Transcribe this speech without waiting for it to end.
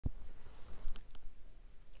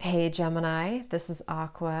Hey Gemini, this is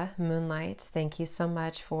Aqua Moonlight. Thank you so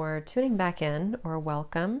much for tuning back in, or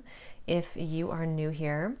welcome if you are new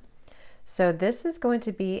here. So this is going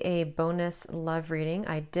to be a bonus love reading.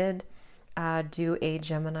 I did do a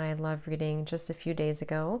Gemini love reading just a few days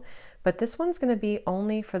ago, but this one's going to be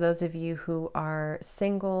only for those of you who are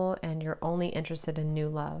single and you're only interested in new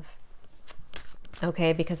love.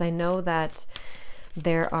 Okay, because I know that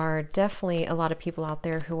there are definitely a lot of people out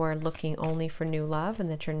there who are looking only for new love and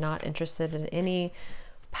that you're not interested in any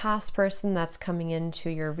past person that's coming into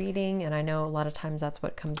your reading. And I know a lot of times that's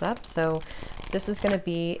what comes up. So this is going to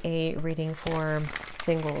be a reading for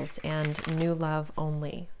singles and new love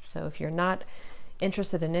only. So if you're not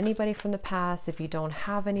interested in anybody from the past, if you don't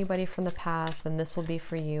have anybody from the past, then this will be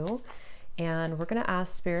for you. And we're going to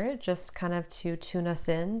ask Spirit just kind of to tune us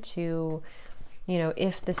in to, you know,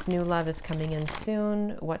 if this new love is coming in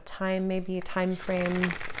soon, what time, maybe a time frame,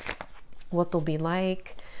 what they'll be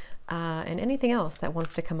like, and anything else that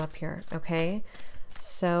wants to come up here. Okay,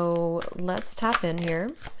 so let's tap in here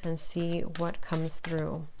and see what comes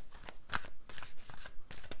through.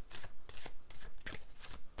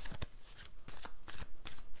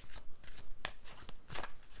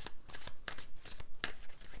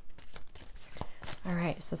 All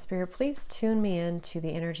right, so Spirit, please tune me in to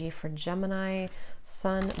the energy for Gemini,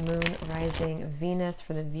 Sun, Moon, Rising, Venus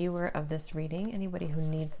for the viewer of this reading. Anybody who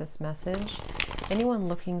needs this message, anyone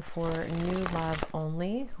looking for new love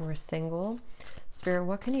only, who are single. Spirit,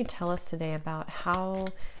 what can you tell us today about how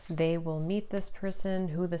they will meet this person,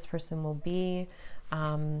 who this person will be,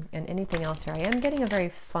 and anything else here? I am getting a very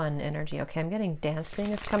fun energy. Okay, I'm getting dancing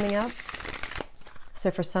is coming up.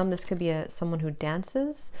 So for some, this could be someone who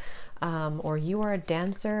dances, or you are a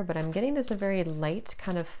dancer, but I'm getting this a very light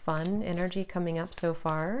kind of fun energy coming up so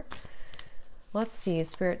far. Let's see,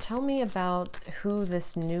 Spirit, tell me about who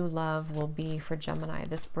this new love will be for Gemini,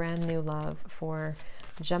 this brand new love for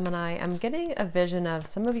Gemini. I'm getting a vision of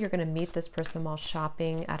some of you are going to meet this person while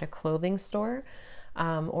shopping at a clothing store,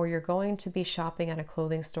 or you're going to be shopping at a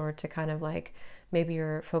clothing store to kind of like, maybe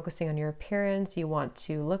you're focusing on your appearance, you want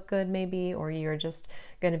to look good maybe, or you're just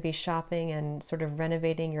going to be shopping and sort of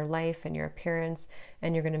renovating your life and your appearance,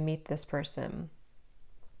 and you're going to meet this person.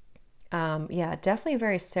 Yeah, definitely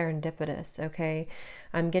very serendipitous, okay?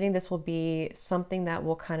 I'm getting this will be something that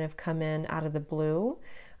will kind of come in out of the blue.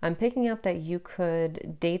 I'm picking up that you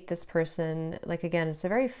could date this person, like again, it's a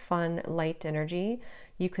very fun, light energy.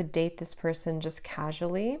 You could date this person just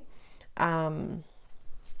casually.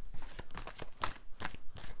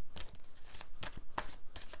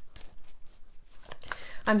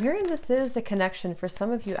 I'm hearing this is a connection for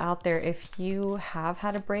some of you out there. If you have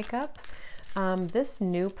had a breakup, this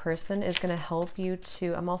new person is going to help you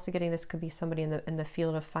to, I'm also getting this could be somebody in the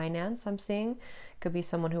field of finance. I'm seeing could be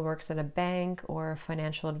someone who works at a bank or a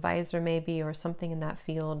financial advisor maybe, or something in that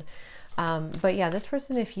field. But yeah, this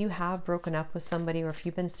person, if you have broken up with somebody or if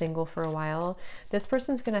you've been single for a while, this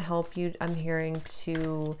person's going to help you, I'm hearing,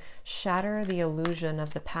 to shatter the illusion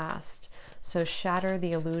of the past. So shatter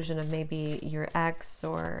the illusion of maybe your ex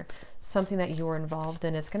or something that you were involved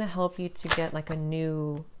in. It's going to help you to get like a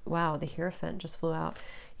new, wow, the Hierophant just flew out.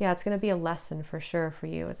 Yeah, it's going to be a lesson for sure for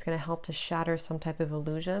you. It's going to help to shatter some type of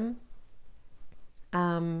illusion.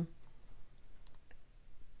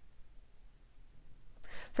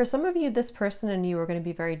 For some of you, this person and you are going to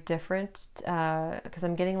be very different, because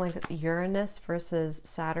I'm getting like Uranus versus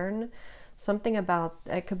Saturn. Something about,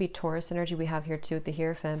 it could be Taurus energy we have here too with the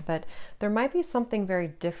Hierophant, but there might be something very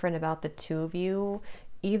different about the two of you.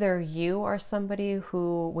 Either you are somebody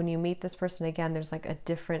who, when you meet this person again, there's like a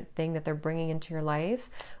different thing that they're bringing into your life,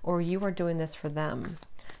 or you are doing this for them.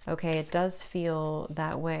 Okay, it does feel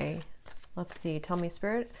that way. Let's see, tell me,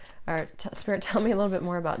 Spirit, or Spirit, tell me a little bit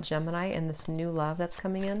more about Gemini and this new love that's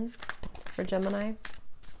coming in for Gemini.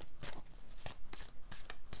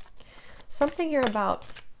 Something here about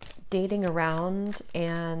dating around,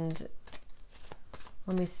 and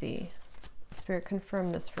let me see, Spirit,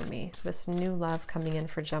 confirm this for me, this new love coming in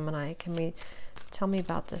for Gemini. Can we tell me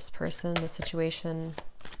about this person, the situation?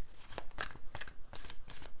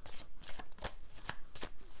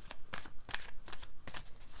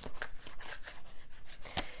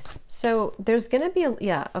 So there's gonna be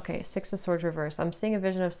yeah, okay, Six of Swords reverse. I'm seeing a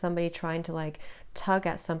vision of somebody trying to like tug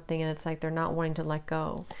at something, and it's like they're not wanting to let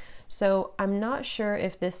go. So I'm not sure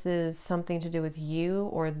if this is something to do with you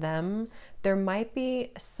or them. There might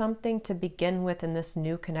be something to begin with in this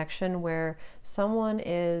new connection where someone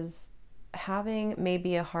is having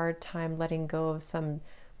maybe a hard time letting go of some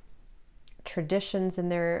traditions in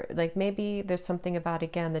there. Like maybe there's something about,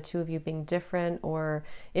 again, the two of you being different, or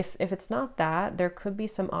if it's not that, there could be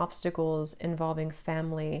some obstacles involving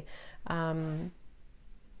family,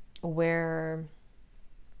 where,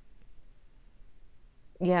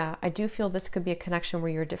 yeah, I do feel this could be a connection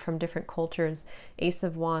where you're from different cultures. Ace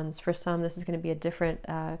of Wands, for some, this is going to be a different,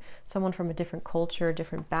 someone from a different culture,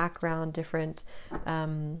 different background, different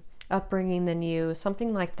upbringing than you,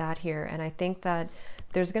 something like that here. And I think that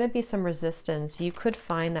there's going to be some resistance. You could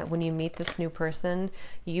find that when you meet this new person,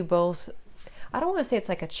 you both, I don't want to say it's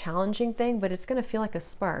like a challenging thing, but it's going to feel like a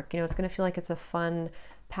spark. You know, it's going to feel like it's a fun,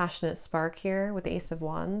 passionate spark here with the Ace of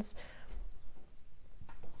Wands.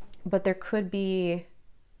 But there could be,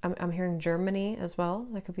 I'm hearing Germany as well.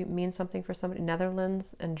 That could mean something for somebody.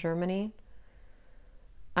 Netherlands and Germany.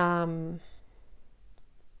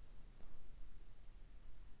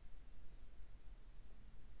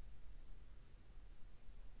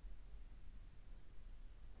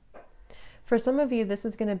 For some of you, this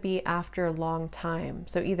is going to be after a long time.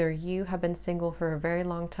 So either you have been single for a very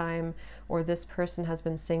long time, or this person has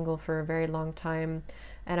been single for a very long time.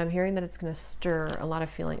 And I'm hearing that it's going to stir a lot of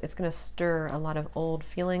feeling. It's going to stir a lot of old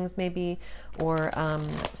feelings maybe, or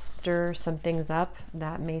stir some things up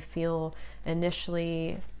that may feel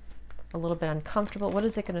initially a little bit uncomfortable. What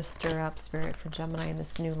is it going to stir up, Spirit, for Gemini in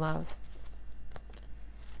this new love?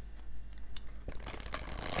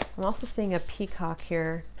 I'm also seeing a peacock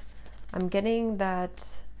here. I'm getting that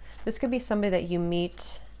this could be somebody that you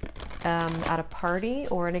meet at a party,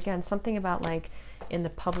 or, and again, something about like in the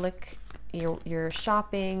public, you're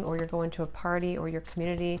shopping, or you're going to a party, or your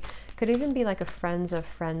community. Could even be like a friends of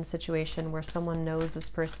friends situation where someone knows this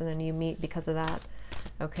person and you meet because of that.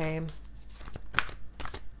 Okay.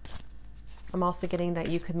 I'm also getting that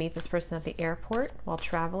you could meet this person at the airport while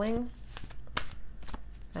traveling.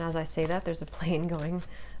 And as I say that, there's a plane going.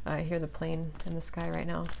 I hear the plane in the sky right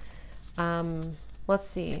now. Let's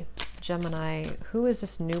see, Gemini, who is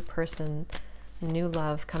this new person, new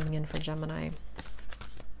love coming in for Gemini?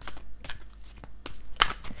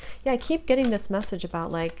 Yeah, I keep getting this message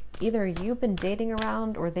about like either you've been dating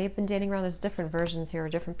around or they've been dating around. There's different versions here, or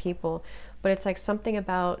different people, but it's like something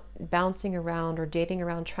about bouncing around or dating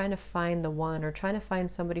around, trying to find the one, or trying to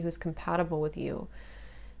find somebody who's compatible with you.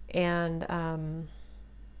 And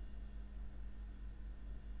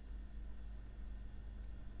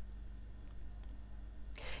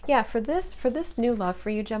yeah, for this new love for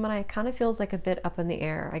you, Gemini, it kind of feels like a bit up in the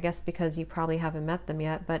air, I guess, because you probably haven't met them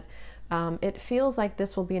yet, but it feels like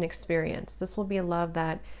this will be an experience. This will be a love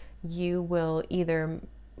that you will either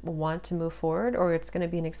want to move forward, or it's going to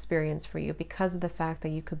be an experience for you because of the fact that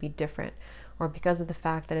you could be different, or because of the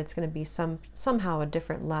fact that it's going to be somehow a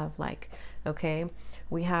different love. Like, okay,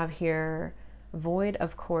 we have here void,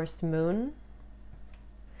 of course, moon.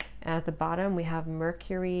 And at the bottom, we have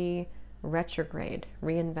Mercury retrograde,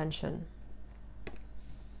 reinvention.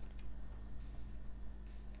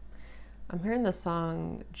 I'm hearing the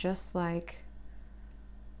song just like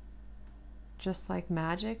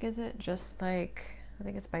magic, is it? Just like, I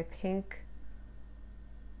think it's by Pink.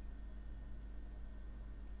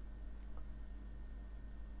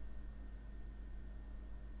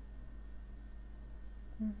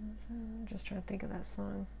 I'm just trying to think of that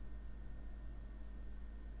song.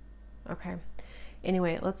 Okay.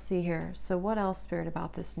 Anyway, let's see here. So what else, Spirit,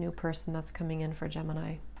 about this new person that's coming in for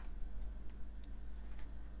Gemini?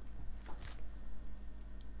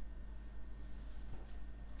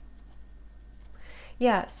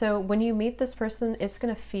 Yeah, so when you meet this person, it's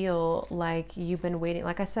going to feel like you've been waiting.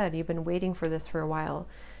 Like I said, you've been waiting for this for a while.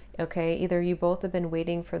 Okay, either you both have been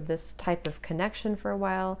waiting for this type of connection for a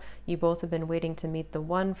while, you both have been waiting to meet the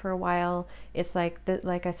one for a while. It's like,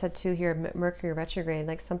 like I said too here, Mercury retrograde,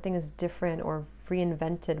 like something is different or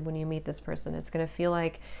reinvented when you meet this person. It's going to feel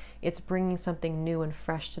like it's bringing something new and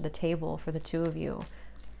fresh to the table for the two of you.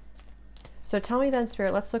 So tell me then,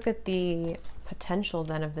 Spirit, let's look at the potential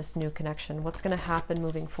then of this new connection. What's going to happen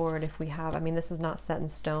moving forward if we have, I mean, this is not set in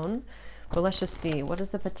stone, but let's just see, what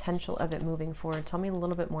is the potential of it moving forward? Tell me a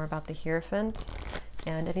little bit more about the Hierophant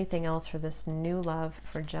and anything else for this new love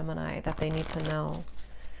for Gemini that they need to know.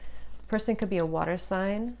 Person could be a water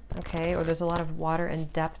sign, okay, or there's a lot of water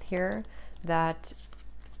and depth here that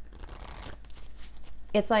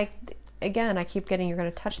it's like, again, I keep getting, you're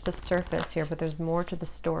going to touch the surface here, but there's more to the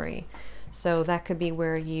story. So that could be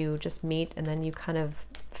where you just meet and then you kind of,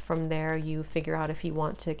 from there, you figure out if you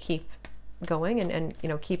want to keep going and you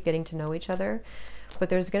know, keep getting to know each other. But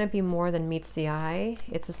there's going to be more than meets the eye.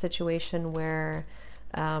 It's a situation where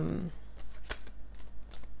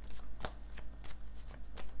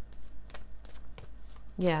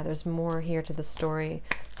yeah, there's more here to the story.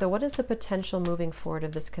 So what is the potential moving forward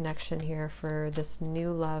of this connection here for this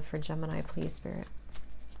new love for Gemini, please, Spirit?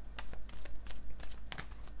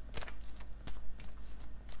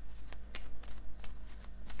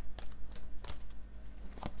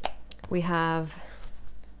 We have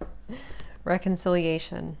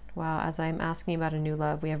reconciliation. Wow, as I'm asking about a new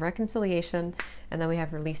love, we have reconciliation, and then we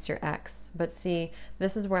have release your ex. But see,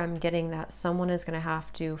 this is where I'm getting that someone is going to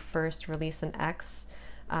have to first release an ex.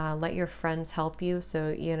 Let your friends help you. So,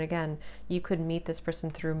 and again, you could meet this person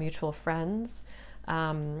through mutual friends,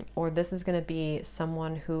 or this is going to be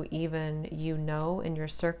someone who even you know in your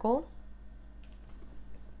circle.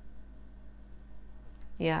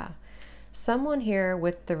 Yeah. Someone here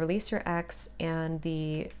with the release your ex and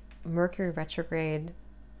the Mercury retrograde.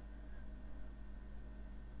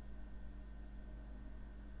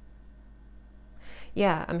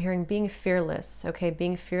 Yeah, I'm hearing being fearless, okay,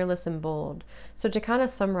 being fearless and bold. So to kind of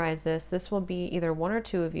summarize this, this will be either one or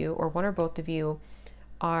two of you or one or both of you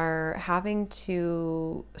are having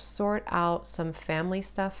to sort out some family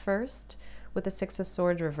stuff first with the Six of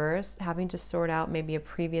Swords reversed, having to sort out maybe a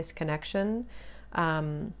previous connection.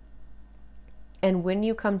 And when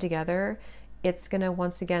you come together, it's going to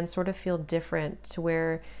once again sort of feel different, to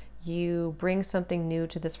where you bring something new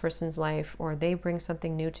to this person's life or they bring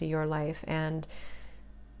something new to your life. And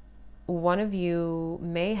one of you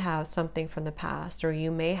may have something from the past, or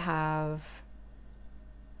you may have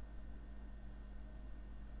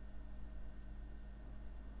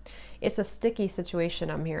it's a sticky situation,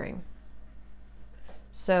 I'm hearing.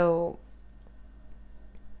 So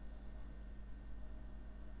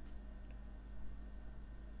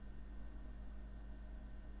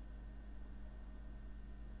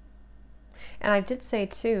and I did say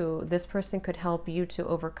too, this person could help you to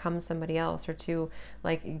overcome somebody else, or to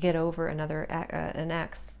like get over another an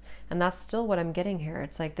ex. And that's still what I'm getting here.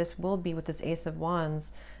 It's like this will be, with this Ace of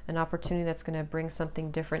Wands, an opportunity that's going to bring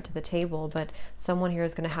something different to the table. But someone here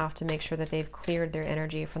is going to have to make sure that they've cleared their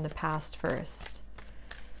energy from the past first.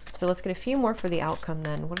 So let's get a few more for the outcome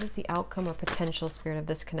then. What is the outcome or potential, Spirit, of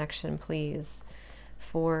this connection, please,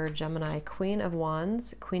 for Gemini? Queen of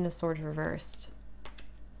Wands, Queen of Swords reversed.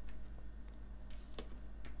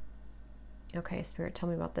 Okay, Spirit, tell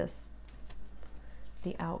me about this.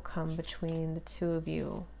 The outcome between the two of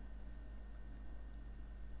you.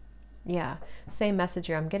 Yeah, same message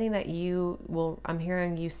here. I'm getting that I'm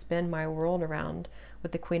hearing you spin my world around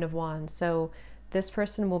with the Queen of Wands. So this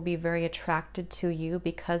person will be very attracted to you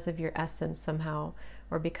because of your essence somehow,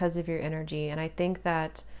 or because of your energy. And I think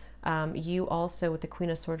that you also, with the Queen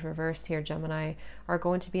of Swords reversed here, Gemini, are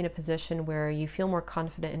going to be in a position where you feel more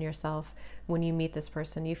confident in yourself when you meet this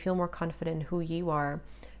person. You feel more confident in who you are.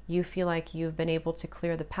 You feel like you've been able to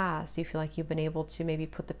clear the past. You feel like you've been able to maybe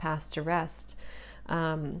put the past to rest.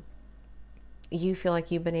 You feel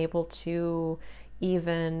like you've been able to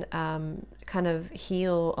even kind of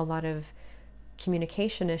heal a lot of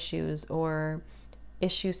communication issues or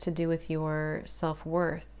issues to do with your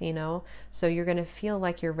self-worth, you know? So you're going to feel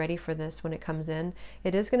like you're ready for this when it comes in.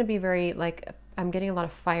 It is going to be very, like, I'm getting a lot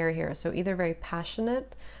of fire here. So either very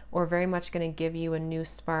passionate or very much going to give you a new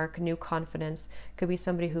spark, new confidence. Could be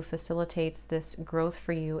somebody who facilitates this growth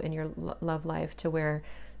for you in your love life, to where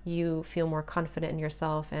you feel more confident in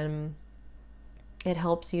yourself, and it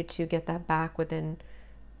helps you to get that back within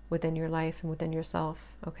your life and within yourself,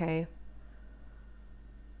 okay?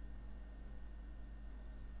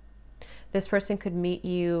 This person could meet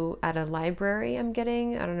you at a library, I'm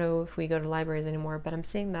getting. I don't know if we go to libraries anymore, but I'm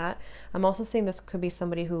seeing that. I'm also seeing this could be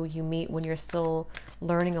somebody who you meet when you're still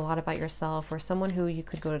learning a lot about yourself, or someone who you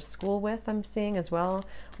could go to school with, I'm seeing as well,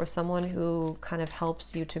 or someone who kind of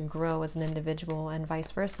helps you to grow as an individual, and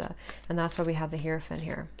vice versa. And that's why we have the Hierophant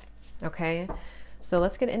here, okay? So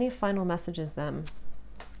let's get any final messages then.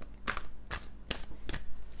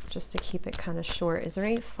 Just to keep it kind of short. Is there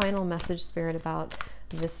any final message, Spirit, about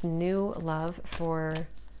this new love for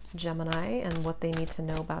Gemini, and what they need to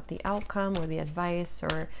know about the outcome or the advice,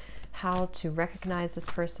 or how to recognize this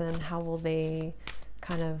person? How will they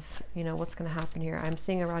kind of, you know, what's going to happen here? I'm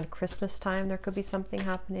seeing around Christmas time there could be something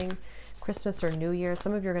happening. Christmas or New Year.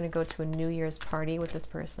 Some of you are going to go to a New Year's party with this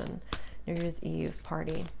person. New Year's Eve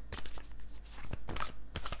party.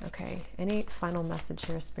 Okay, any final message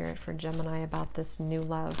here, Spirit, for Gemini about this new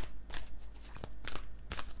love?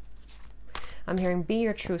 I'm hearing be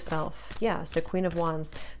your true self. Yeah, so Queen of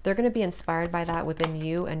Wands. They're going to be inspired by that within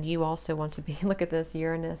you, and you also want to be. Look at this,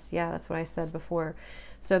 Uranus. Yeah, that's what I said before.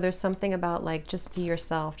 So there's something about, like, just be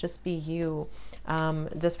yourself, just be you.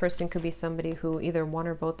 This person could be somebody who either one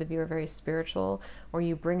or both of you are very spiritual, or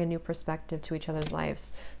you bring a new perspective to each other's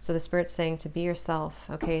lives. So the Spirit's saying to be yourself.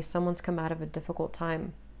 Okay, someone's come out of a difficult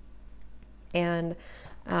time. And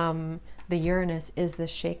the Uranus is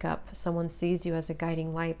this shakeup. Someone sees you as a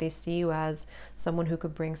guiding light. They see you as someone who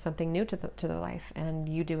could bring something new to their life, and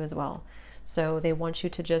you do as well. So they want you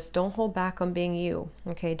to just don't hold back on being you.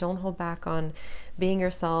 Okay, don't hold back on being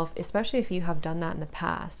yourself, especially if you have done that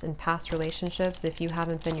in past relationships. If you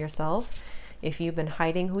haven't been yourself, if you've been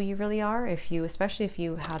hiding who you really are, especially if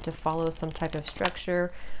you had to follow some type of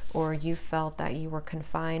structure, or you felt that you were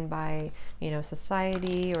confined by,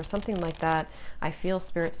 society or something like that, I feel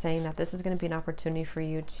Spirit saying that this is going to be an opportunity for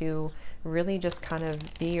you to really just kind of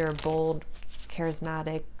be your bold,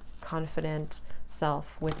 charismatic, confident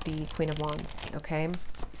self with the Queen of Wands. Okay,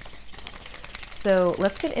 so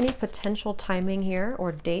let's get any potential timing here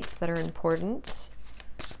or dates that are important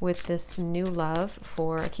with this new love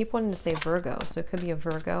for, I keep wanting to say Virgo, so it could be a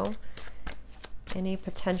Virgo. Any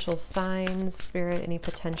potential signs, Spirit, any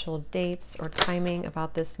potential dates or timing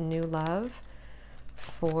about this new love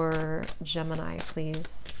for Gemini,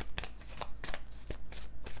 please.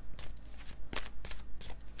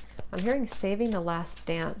 I'm hearing saving the last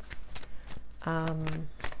dance. Let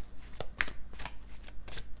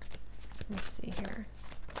me see here.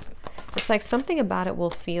 It's like something about it will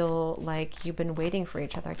feel like you've been waiting for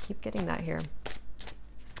each other. I keep getting that here.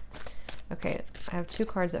 Okay, I have 2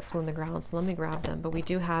 cards that flew on the ground, so let me grab them. But we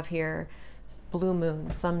do have here blue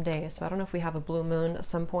moon someday. So I don't know if we have a blue moon at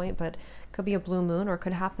some point, but it could be a blue moon, or it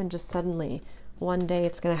could happen just suddenly. One day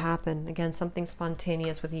it's going to happen. Again, something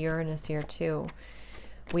spontaneous with Uranus here too.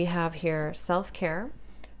 We have here self-care.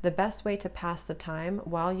 The best way to pass the time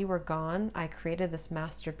while you were gone, I created this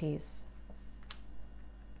masterpiece.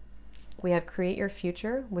 We have create your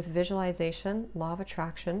future with visualization, law of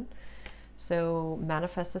attraction. So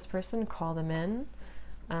manifest this person, call them in.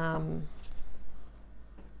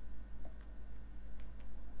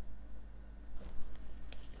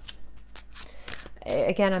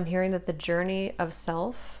 Again, I'm hearing that the journey of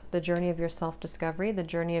self, the journey of your self-discovery, the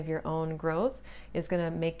journey of your own growth is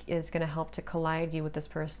going to help to collide you with this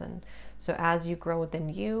person. So as you grow within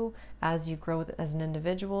you, as you grow as an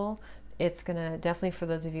individual, it's going to definitely, for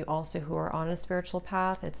those of you also who are on a spiritual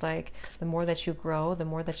path, it's like the more that you grow, the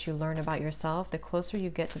more that you learn about yourself, the closer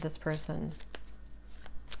you get to this person.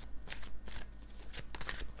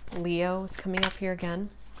 Leo is coming up here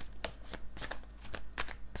again.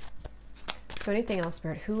 So anything else,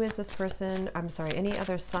 Spirit? Who is this person? I'm sorry, any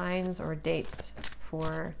other signs or dates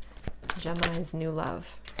for Gemini's new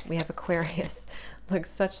love? We have Aquarius.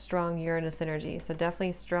 Looks such strong Uranus energy. So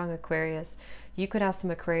definitely strong Aquarius. You could have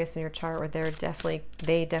some Aquarius in your chart, or they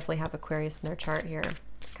definitely have Aquarius in their chart here.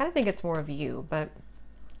 I kind of think it's more of you, but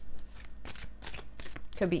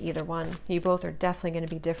could be either one. You both are definitely going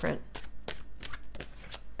to be different.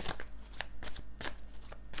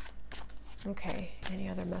 Okay, any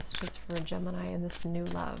other messages for Gemini in this new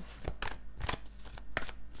love?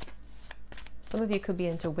 Some of you could be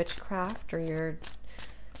into witchcraft, or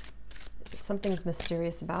something's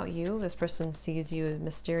mysterious about you. This person sees you as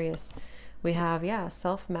mysterious. We have, yeah,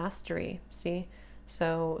 self-mastery, see?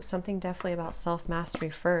 So something definitely about self-mastery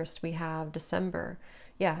first. We have December.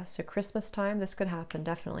 Yeah, so Christmas time, this could happen,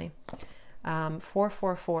 definitely.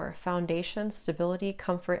 444, foundation, stability,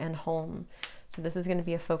 comfort, and home. So this is going to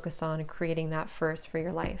be a focus on creating that first for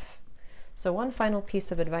your life. So one final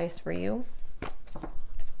piece of advice for you.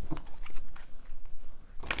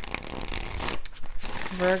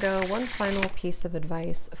 Virgo, one final piece of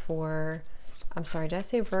advice for, I'm sorry, did I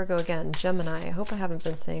say Virgo again? Gemini. I hope I haven't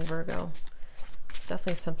been saying Virgo. It's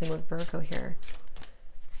definitely something with Virgo here.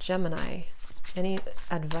 Gemini, any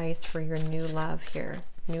advice for your new love here?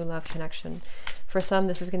 New love connection. For some,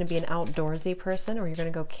 this is going to be an outdoorsy person, or you're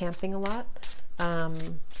going to go camping a lot.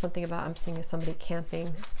 Something about, I'm seeing somebody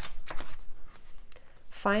camping.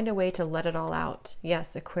 Find a way to let it all out.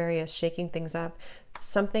 Yes, Aquarius, shaking things up.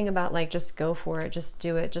 Something about like, just go for it, just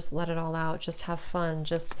do it, just let it all out, just have fun,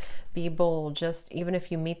 just be bold. Just, even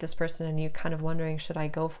if you meet this person and you're kind of wondering, should I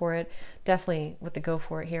go for it? Definitely with the go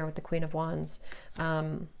for it here with the Queen of Wands.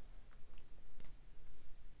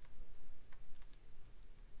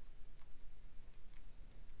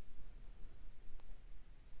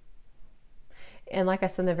 And like I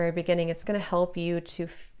said in the very beginning, it's going to help you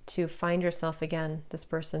to find yourself again. This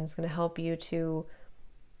person is going to help you to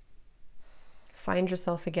find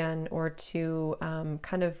yourself again, or to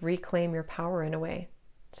kind of reclaim your power in a way.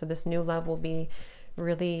 So this new love will be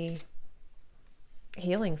really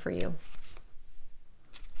healing for you.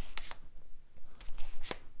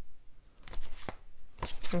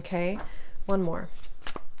 Okay, One more.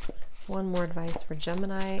 One more advice for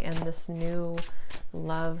Gemini and this new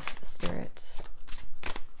love spirit.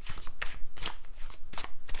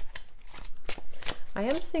 I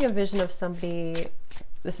am seeing a vision of somebody,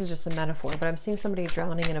 this is just a metaphor, but I'm seeing somebody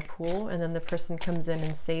drowning in a pool, and then the person comes in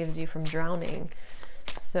and saves you from drowning.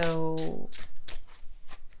 So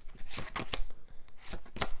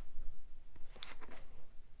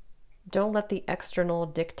don't let the external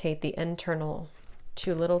dictate the internal.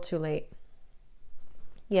 Too little, too late.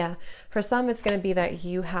 Yeah, for some it's going to be that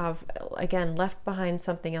you have, again, left behind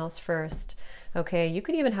something else first. Okay, you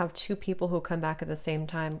could even have two people who come back at the same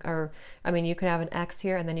time. Or, I mean, you could have an ex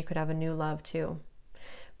here and then you could have a new love too.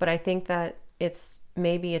 But I think that it's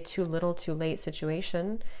maybe a too little, too late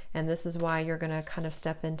situation. And this is why you're going to kind of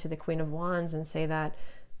step into the Queen of Wands and say that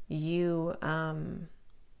you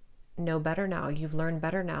know better now. You've learned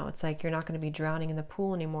better now. It's like you're not going to be drowning in the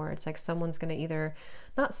pool anymore. It's like someone's going to either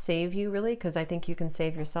not save you, really, because I think you can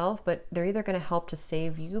save yourself, but they're either going to help to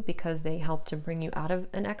save you because they help to bring you out of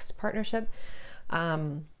an ex partnership,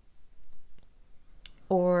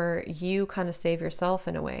 or you kind of save yourself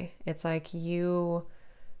in a way. It's like you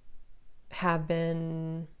have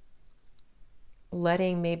been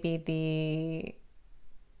letting maybe the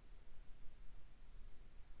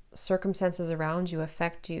circumstances around you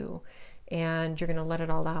affect you, and you're going to let it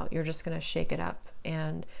all out. You're just going to shake it up,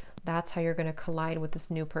 and that's how you're going to collide with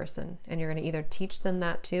this new person, and you're going to either teach them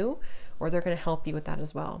that too, or they're going to help you with that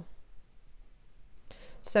as well.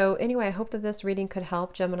 So anyway, I hope that this reading could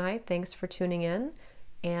help, Gemini. Thanks for tuning in,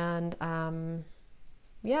 and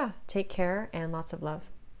yeah, take care and lots of love.